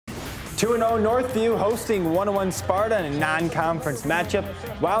2-0 Northview hosting 1-1 Sparta in a non-conference matchup.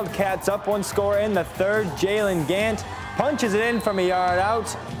 Wildcats up one score in the third. Jalen Gant punches it in from a yard out.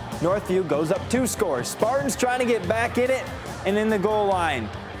 Northview goes up 2 scores. Spartans trying to get back in it and in the goal line.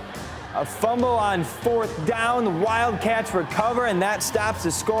 A fumble on 4th down. The Wildcats recover, and that stops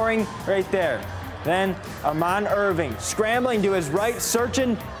the scoring right there. Then Amon Irving scrambling to his right,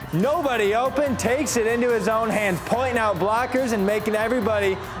 searching. Nobody open, takes it into his own hands, pointing out blockers and making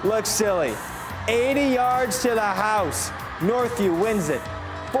everybody look silly. 80 yards to the house. Northview wins it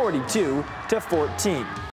 42-14.